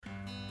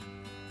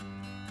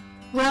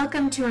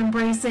Welcome to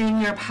Embracing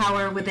Your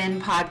Power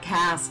Within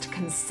podcast.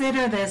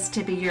 Consider this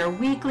to be your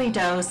weekly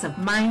dose of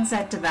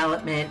mindset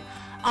development,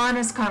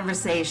 honest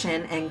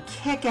conversation, and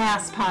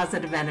kick-ass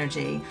positive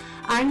energy.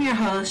 I'm your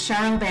host,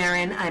 Cheryl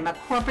Barron. I'm a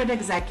corporate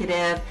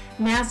executive,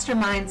 master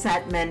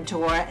mindset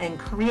mentor, and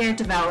career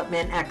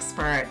development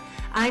expert.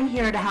 I'm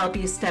here to help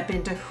you step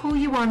into who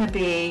you want to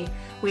be.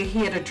 We're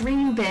here to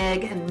dream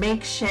big and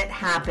make shit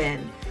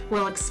happen.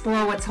 We'll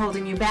explore what's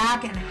holding you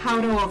back and how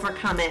to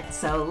overcome it.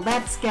 So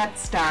let's get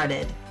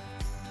started.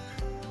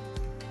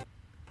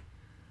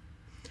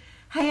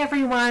 Hi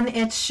everyone,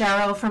 it's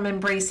Cheryl from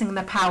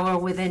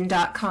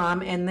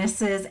EmbracingThePowerWithin.com, and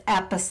this is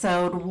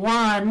episode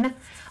 1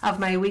 of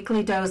my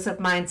weekly dose of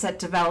mindset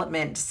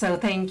development. So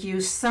thank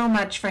you so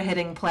much for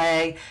hitting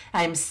play.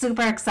 I'm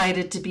super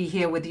excited to be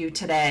here with you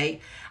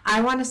today. I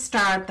want to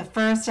start the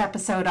first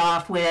episode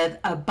off with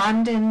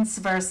abundance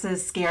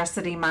versus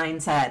scarcity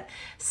mindset,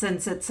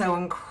 since it's so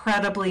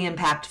incredibly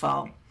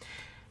impactful.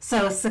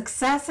 So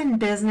success in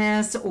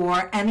business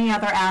or any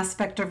other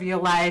aspect of your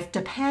life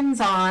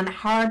depends on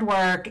hard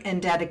work and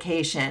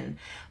dedication,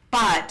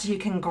 but you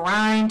can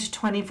grind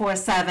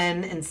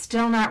 24/7 and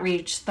still not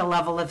reach the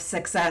level of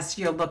success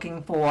you're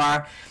looking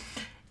for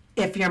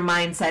if your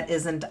mindset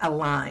isn't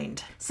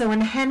aligned. So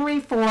when Henry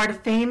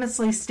Ford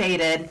famously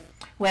stated,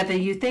 "Whether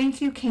you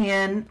think you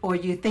can or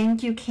you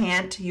think you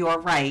can't, you're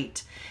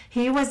right,"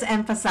 he was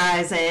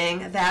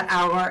emphasizing that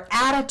our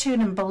attitude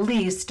and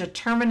beliefs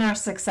determine our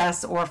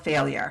success or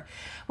failure.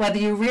 Whether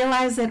you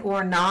realize it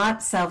or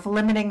not,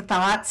 self-limiting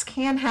thoughts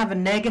can have a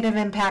negative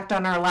impact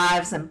on our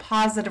lives, and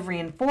positive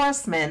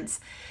reinforcements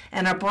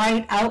and a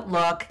bright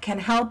outlook can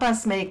help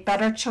us make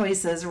better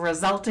choices,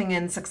 resulting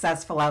in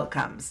successful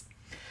outcomes.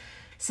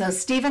 So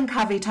Stephen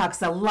Covey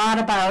talks a lot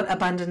about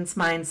abundance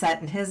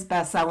mindset in his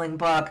best-selling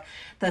book,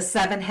 The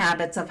 7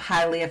 Habits of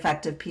Highly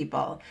Effective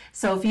People.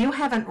 So if you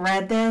haven't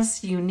read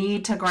this, you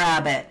need to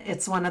grab it.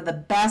 It's one of the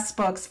best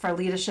books for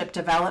leadership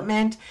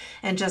development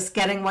and just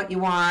getting what you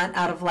want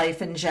out of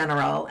life in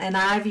general. And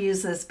I've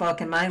used this book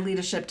in my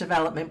leadership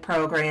development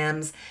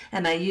programs,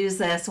 and I use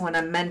this when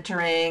I'm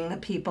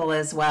mentoring people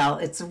as well.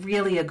 It's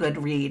really a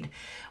good read.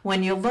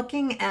 When you're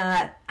looking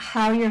at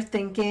how your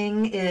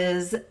thinking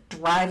is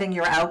driving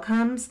your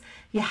outcomes,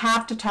 you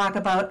have to talk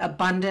about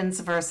abundance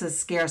versus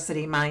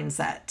scarcity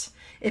mindset.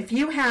 If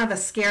you have a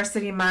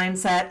scarcity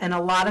mindset, and a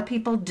lot of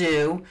people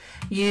do,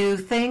 you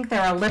think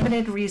there are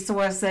limited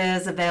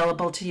resources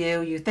available to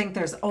you, you think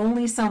there's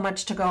only so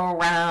much to go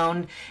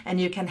around, and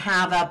you can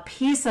have a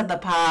piece of the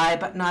pie,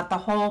 but not the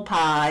whole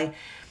pie.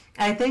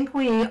 I think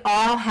we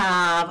all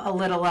have a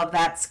little of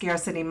that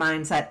scarcity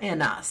mindset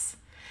in us.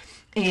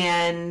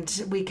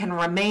 And we can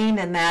remain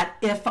in that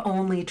if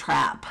only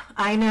trap.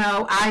 I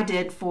know I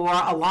did for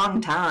a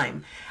long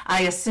time.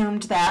 I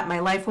assumed that my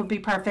life would be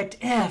perfect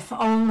if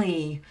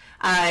only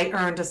I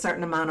earned a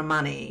certain amount of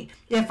money,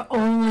 if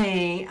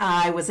only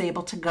I was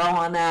able to go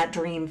on that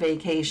dream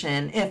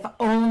vacation, if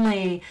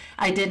only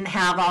I didn't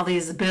have all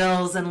these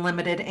bills and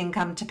limited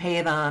income to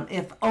pay them,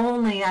 if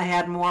only I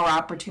had more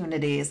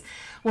opportunities.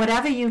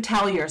 Whatever you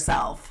tell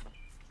yourself.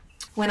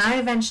 When I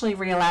eventually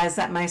realized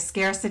that my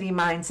scarcity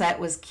mindset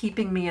was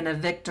keeping me in a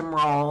victim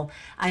role,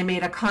 I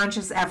made a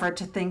conscious effort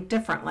to think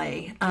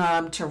differently,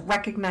 to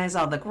recognize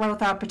all the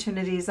growth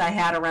opportunities I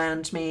had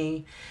around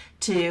me,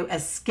 to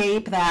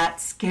escape that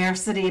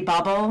scarcity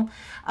bubble.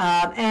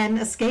 And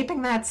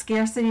escaping that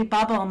scarcity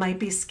bubble might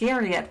be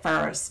scary at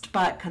first,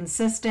 but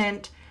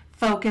consistent,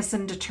 focus,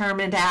 and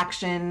determined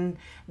action,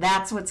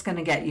 that's what's going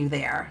to get you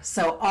there.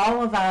 So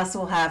all of us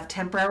will have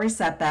temporary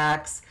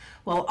setbacks.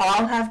 We'll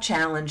all have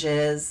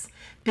challenges.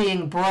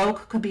 Being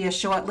broke could be a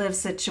short-lived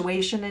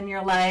situation in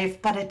your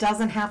life, but it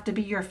doesn't have to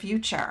be your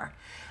future.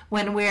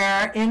 When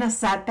we're in a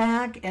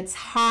setback, it's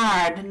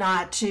hard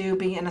not to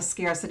be in a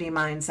scarcity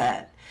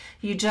mindset.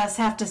 You just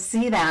have to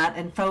see that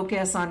and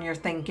focus on your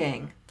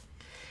thinking.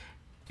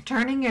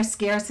 Turning your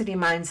scarcity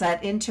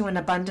mindset into an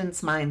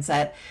abundance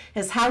mindset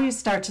is how you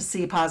start to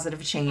see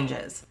positive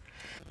changes.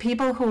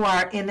 People who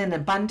are in an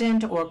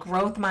abundant or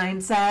growth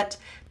mindset,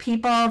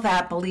 people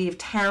that believe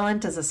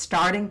talent is a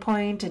starting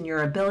point and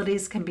your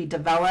abilities can be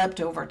developed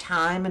over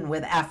time and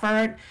with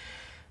effort.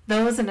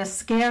 Those in a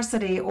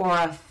scarcity or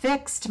a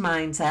fixed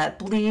mindset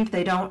believe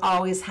they don't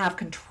always have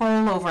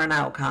control over an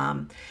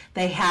outcome.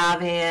 They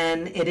have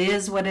an "it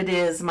is what it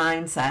is"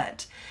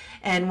 mindset.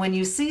 And when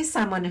you see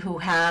someone who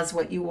has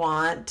what you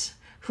want,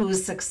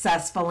 who's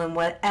successful in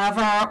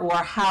whatever or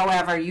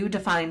however you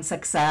define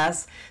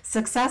success,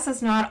 success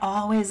is not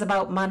always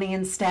about money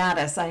and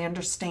status. I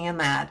understand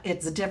that.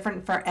 It's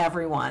different for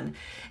everyone.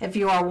 If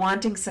you are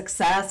wanting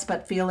success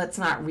but feel it's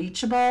not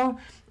reachable,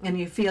 and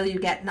you feel you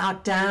get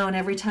knocked down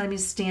every time you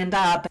stand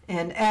up,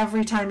 and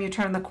every time you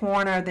turn the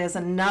corner, there's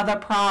another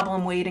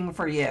problem waiting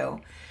for you.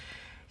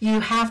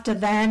 You have to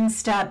then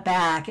step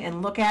back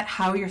and look at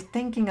how you're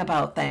thinking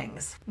about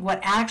things. What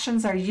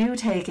actions are you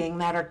taking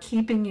that are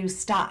keeping you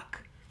stuck?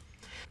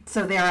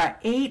 So there are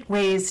 8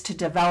 ways to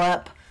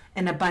develop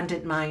an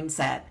abundant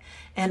mindset.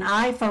 And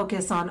I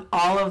focus on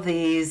all of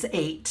these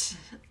 8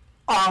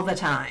 all the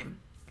time.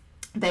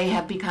 They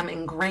have become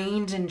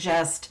ingrained in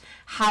just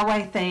how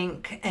I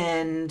think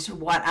and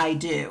what I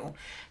do.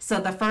 So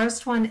the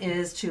first one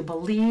is to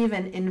believe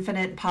in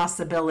infinite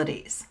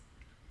possibilities.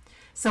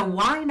 So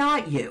why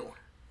not you?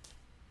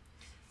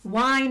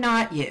 Why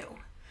not you?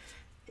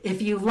 If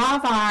you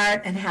love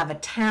art and have a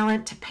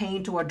talent to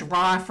paint or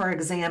draw, for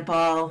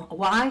example,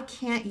 why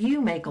can't you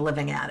make a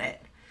living at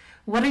it?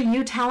 What are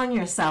you telling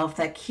yourself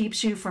that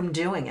keeps you from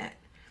doing it?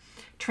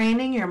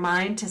 Training your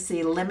mind to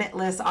see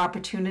limitless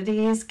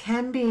opportunities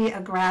can be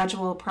a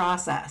gradual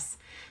process.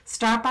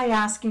 Start by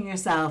asking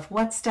yourself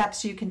what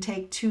steps you can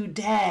take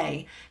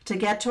today to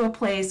get to a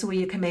place where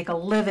you can make a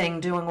living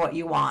doing what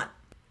you want.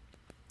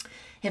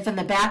 If in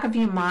the back of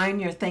your mind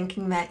you're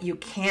thinking that you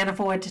can't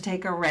afford to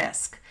take a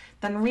risk,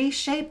 then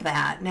reshape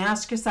that and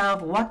ask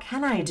yourself, what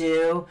can I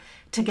do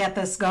to get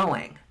this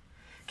going?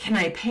 Can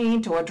I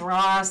paint or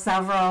draw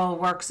several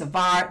works of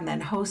art and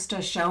then host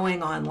a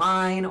showing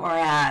online or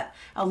at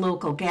a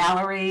local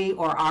gallery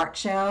or art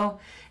show?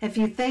 If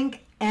you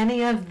think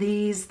any of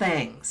these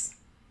things,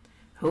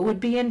 who would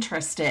be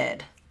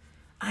interested?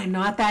 I'm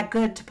not that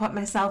good to put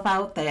myself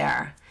out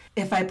there.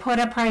 If I put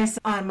a price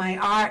on my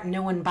art and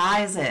no one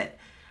buys it,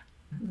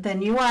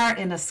 then you are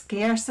in a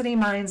scarcity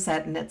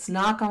mindset and it's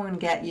not going to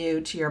get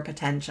you to your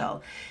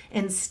potential.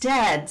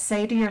 Instead,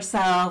 say to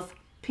yourself,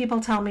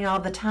 people tell me all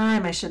the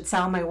time I should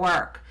sell my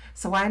work,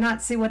 so why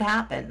not see what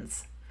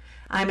happens?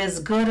 I'm as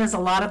good as a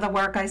lot of the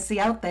work I see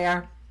out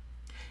there.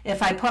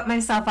 If I put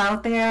myself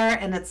out there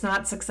and it's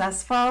not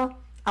successful,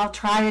 I'll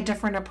try a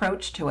different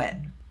approach to it.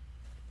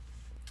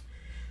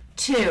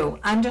 2,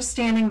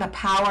 understanding the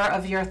power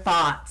of your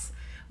thoughts.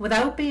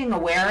 Without being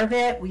aware of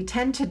it, we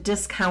tend to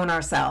discount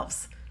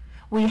ourselves.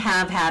 We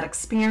have had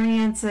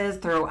experiences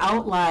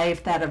throughout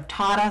life that have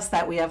taught us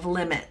that we have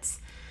limits,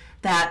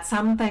 that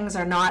some things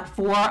are not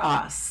for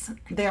us,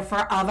 they're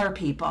for other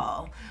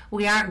people.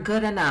 We aren't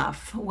good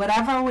enough.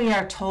 Whatever we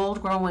are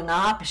told growing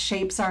up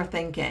shapes our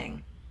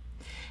thinking.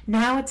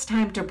 Now it's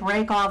time to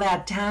break all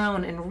that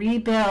down and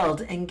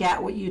rebuild and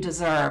get what you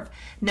deserve.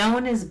 No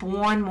one is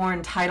born more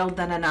entitled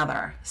than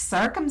another.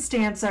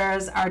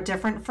 Circumstances are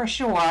different for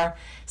sure.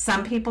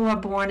 Some people are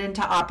born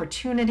into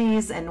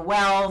opportunities and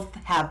wealth,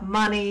 have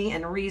money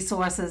and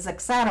resources,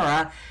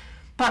 etc.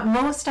 But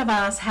most of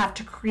us have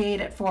to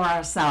create it for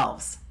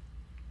ourselves.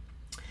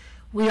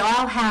 We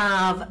all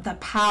have the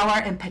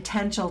power and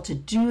potential to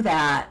do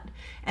that,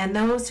 and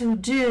those who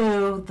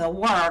do the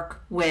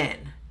work win.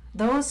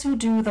 Those who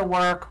do the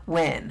work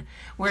win.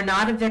 We're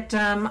not a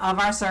victim of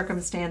our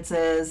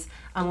circumstances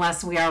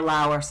unless we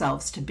allow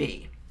ourselves to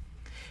be.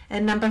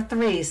 And number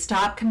 3,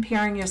 stop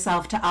comparing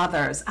yourself to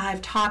others.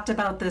 I've talked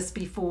about this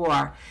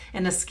before.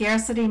 In a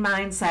scarcity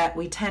mindset,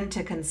 we tend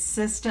to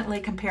consistently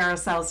compare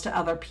ourselves to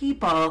other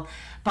people,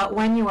 but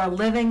when you are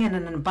living in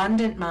an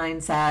abundant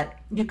mindset,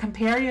 you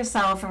compare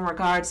yourself in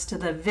regards to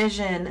the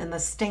vision and the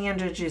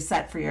standards you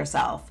set for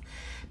yourself.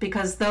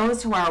 Because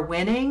those who are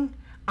winning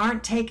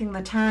aren't taking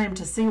the time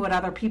to see what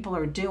other people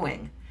are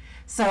doing.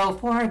 So,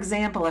 for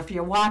example, if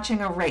you're watching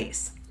a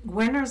race,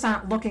 winners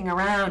aren't looking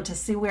around to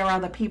see where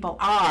other people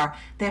are.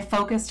 They're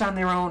focused on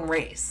their own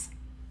race.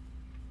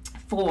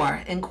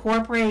 4,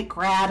 incorporate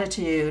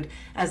gratitude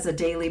as a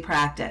daily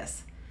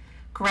practice.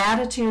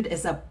 Gratitude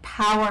is a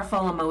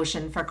powerful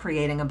emotion for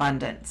creating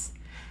abundance.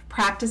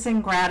 Practicing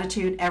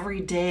gratitude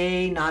every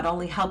day not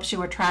only helps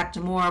you attract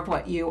more of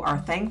what you are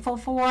thankful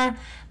for,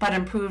 but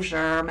improves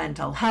your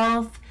mental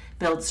health,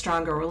 builds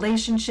stronger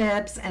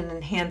relationships, and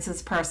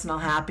enhances personal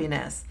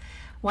happiness.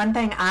 One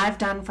thing I've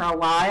done for a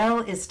while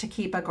is to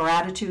keep a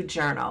gratitude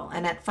journal.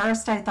 And at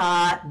first I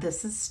thought,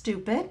 this is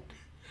stupid,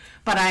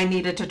 but I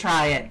needed to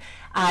try it.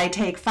 I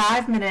take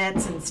 5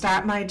 minutes and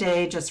start my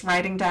day just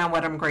writing down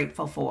what I'm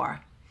grateful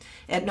for.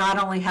 It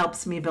not only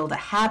helps me build a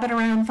habit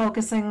around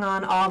focusing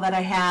on all that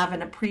I have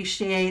and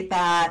appreciate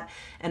that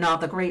and all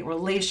the great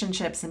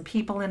relationships and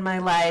people in my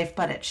life,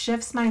 but it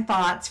shifts my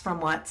thoughts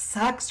from what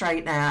sucks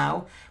right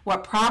now,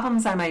 what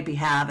problems I might be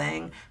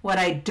having, what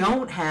I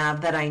don't have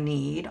that I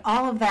need,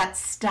 all of that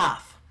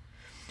stuff.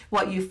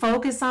 What you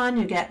focus on,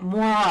 you get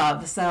more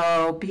of.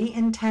 So be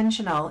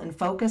intentional and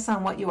focus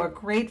on what you are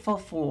grateful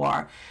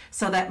for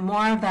so that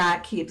more of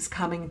that keeps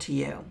coming to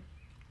you.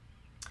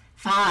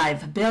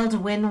 5, build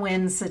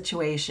win-win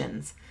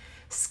situations.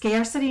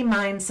 Scarcity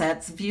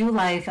mindsets view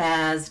life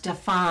as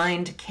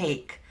defined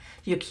cake.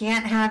 You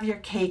can't have your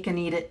cake and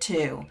eat it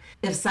too.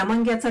 If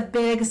someone gets a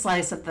big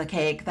slice of the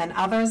cake, then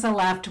others are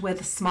left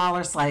with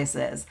smaller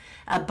slices.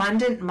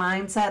 Abundant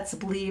mindsets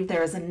believe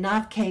there is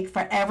enough cake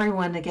for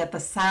everyone to get the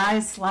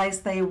size slice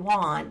they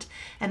want,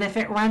 and if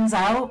it runs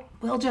out,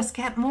 we'll just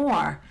get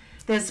more.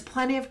 There's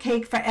plenty of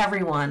cake for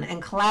everyone,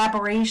 and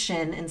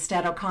collaboration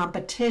instead of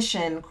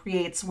competition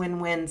creates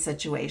win-win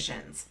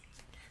situations.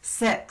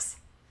 6,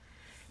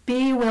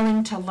 be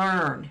willing to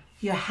learn.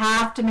 You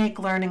have to make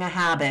learning a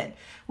habit.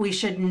 We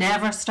should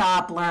never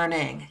stop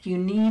learning. You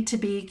need to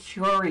be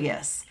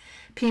curious.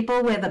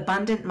 People with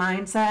abundant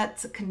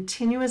mindsets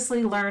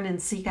continuously learn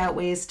and seek out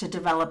ways to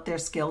develop their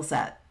skill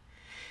set.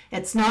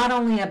 It's not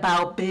only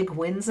about big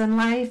wins in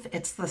life,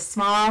 it's the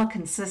small,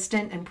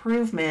 consistent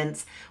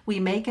improvements we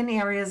make in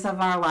areas of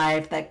our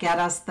life that get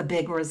us the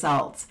big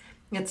results.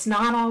 It's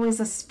not always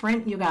a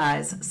sprint, you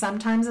guys.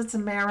 Sometimes it's a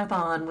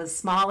marathon with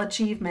small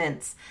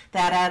achievements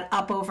that add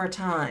up over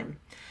time.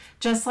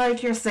 Just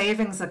like your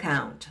savings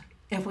account.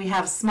 If we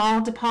have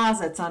small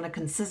deposits on a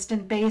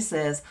consistent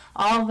basis,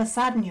 all of a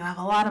sudden you have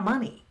a lot of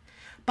money.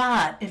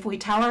 But if we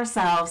tell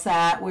ourselves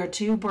that we're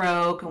too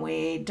broke and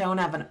we don't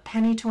have a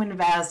penny to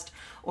invest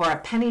or a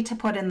penny to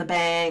put in the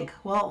bank,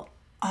 we'll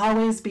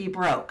always be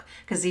broke.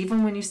 Because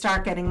even when you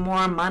start getting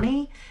more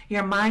money,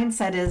 your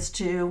mindset is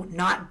to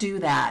not do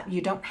that.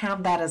 You don't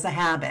have that as a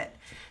habit.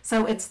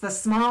 So it's the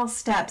small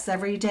steps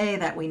every day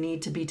that we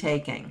need to be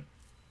taking.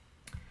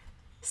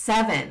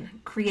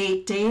 7,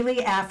 create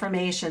daily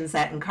affirmations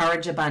that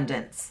encourage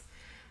abundance.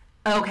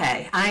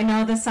 Okay, I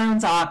know this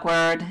sounds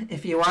awkward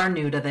if you are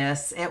new to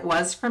this. It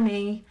was for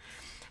me.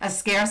 A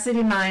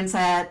scarcity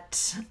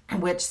mindset,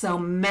 which so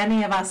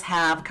many of us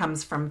have,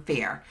 comes from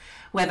fear.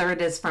 Whether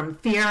it is from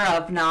fear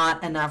of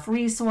not enough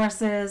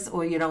resources,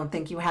 or you don't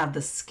think you have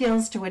the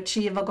skills to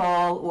achieve a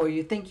goal, or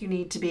you think you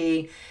need to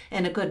be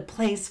in a good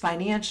place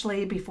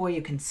financially before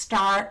you can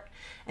start.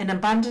 An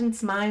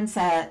abundance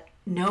mindset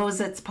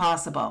knows it's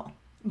possible.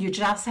 You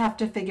just have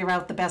to figure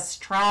out the best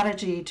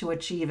strategy to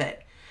achieve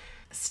it.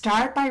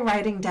 Start by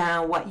writing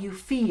down what you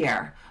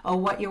fear or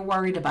what you're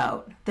worried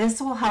about.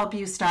 This will help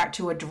you start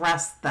to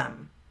address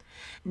them.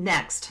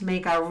 Next,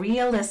 make a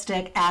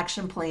realistic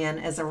action plan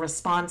as a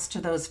response to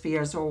those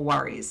fears or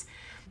worries.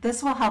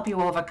 This will help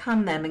you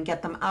overcome them and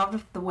get them out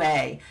of the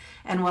way,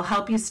 and will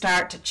help you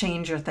start to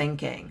change your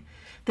thinking.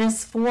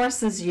 This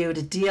forces you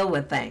to deal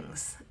with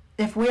things.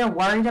 If we are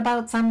worried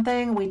about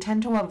something, we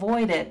tend to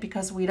avoid it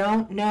because we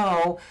don't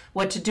know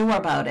what to do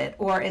about it,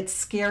 or it's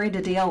scary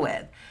to deal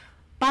with.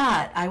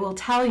 But I will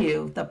tell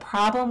you, the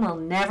problem will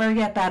never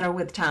get better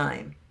with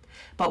time.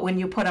 But when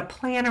you put a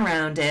plan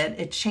around it,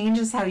 it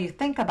changes how you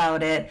think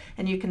about it,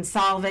 and you can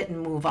solve it and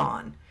move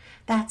on.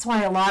 That's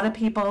why a lot of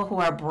people who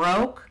are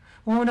broke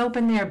won't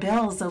open their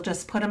bills. They'll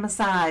just put them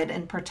aside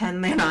and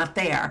pretend they're not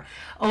there.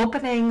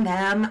 Opening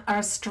them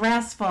are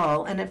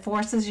stressful, and it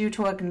forces you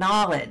to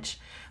acknowledge.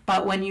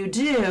 But when you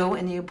do,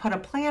 and you put a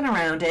plan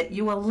around it,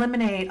 you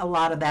eliminate a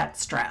lot of that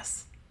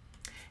stress.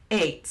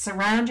 8,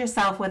 surround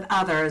yourself with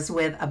others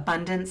with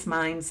abundance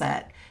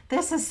mindset.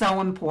 This is so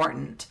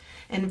important.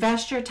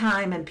 Invest your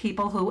time in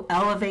people who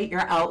elevate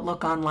your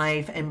outlook on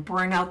life and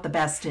bring out the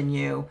best in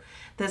you.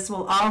 This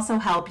will also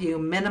help you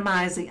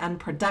minimize the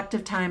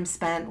unproductive time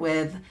spent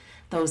with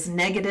those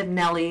negative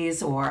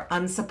Nellies or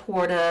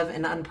unsupportive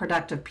and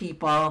unproductive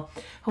people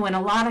who in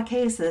a lot of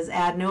cases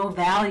add no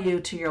value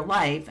to your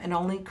life and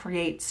only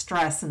create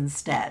stress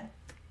instead.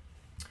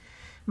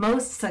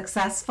 Most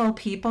successful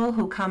people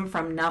who come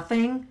from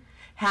nothing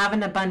have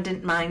an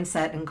abundant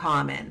mindset in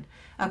common.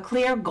 A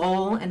clear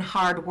goal and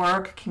hard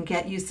work can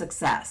get you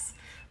success,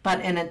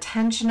 but an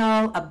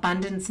intentional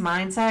abundance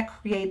mindset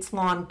creates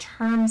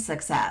long-term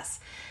success.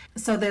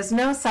 So there's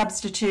no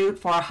substitute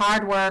for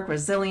hard work,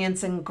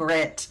 resilience, and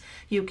grit.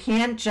 You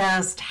can't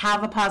just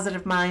have a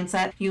positive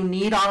mindset. You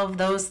need all of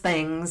those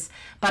things,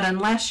 but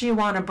unless you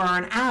want to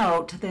burn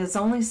out, there's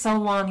only so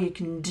long you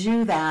can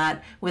do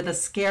that with a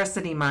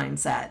scarcity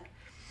mindset.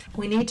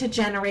 We need to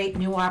generate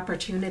new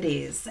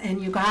opportunities. And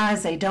you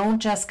guys, they don't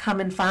just come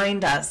and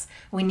find us.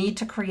 We need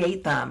to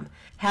create them.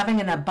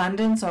 Having an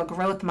abundance or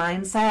growth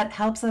mindset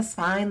helps us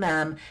find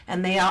them,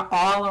 and they are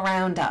all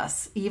around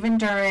us, even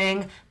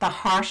during the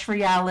harsh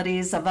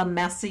realities of a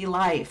messy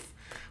life.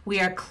 We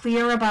are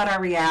clear about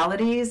our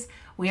realities.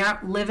 We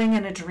aren't living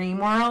in a dream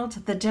world.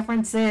 The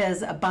difference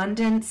is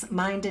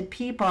abundance-minded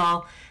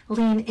people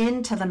lean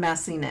into the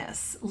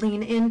messiness,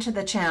 lean into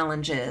the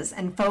challenges,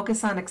 and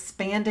focus on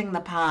expanding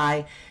the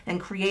pie and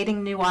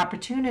creating new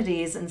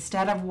opportunities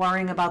instead of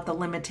worrying about the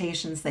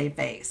limitations they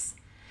face.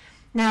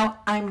 Now,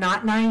 I'm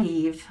not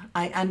naive.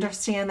 I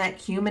understand that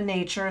human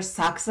nature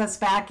sucks us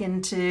back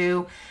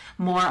into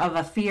more of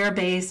a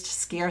fear-based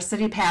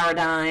scarcity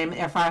paradigm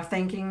if our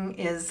thinking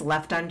is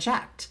left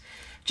unchecked.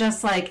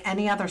 Just like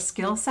any other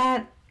skill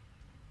set,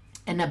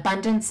 an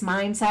abundance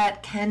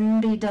mindset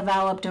can be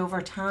developed over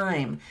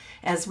time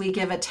as we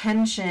give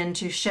attention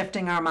to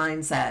shifting our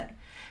mindset.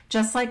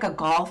 Just like a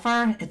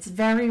golfer, it's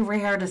very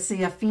rare to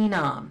see a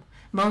phenom.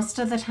 Most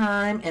of the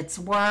time, it's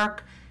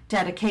work,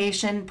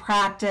 dedication,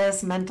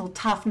 practice, mental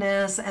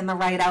toughness, and the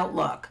right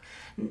outlook.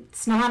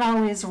 It's not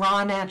always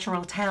raw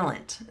natural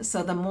talent.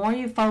 So the more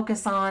you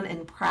focus on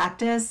and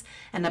practice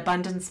an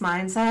abundance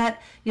mindset,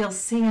 you'll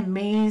see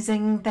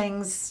amazing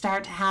things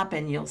start to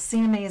happen. You'll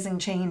see amazing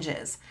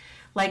changes.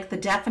 Like the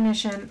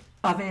definition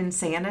of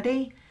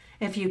insanity,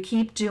 if you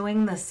keep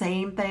doing the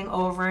same thing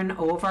over and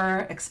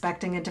over,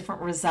 expecting a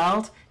different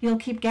result, you'll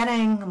keep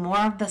getting more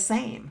of the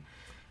same.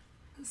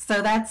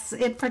 So that's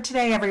it for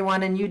today,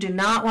 everyone, and you do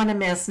not want to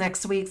miss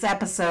next week's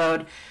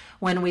episode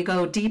when we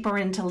go deeper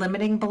into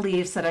limiting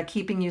beliefs that are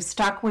keeping you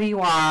stuck where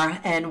you are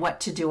and what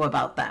to do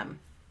about them.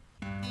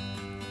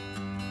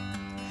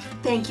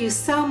 Thank you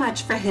so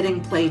much for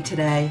hitting play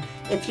today.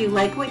 If you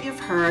like what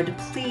you've heard,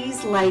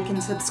 please like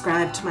and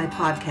subscribe to my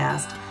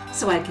podcast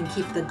so I can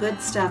keep the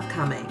good stuff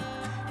coming.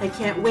 I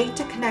can't wait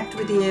to connect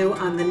with you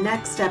on the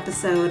next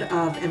episode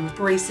of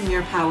Embracing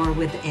Your Power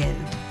Within.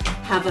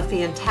 Have a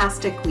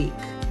fantastic week.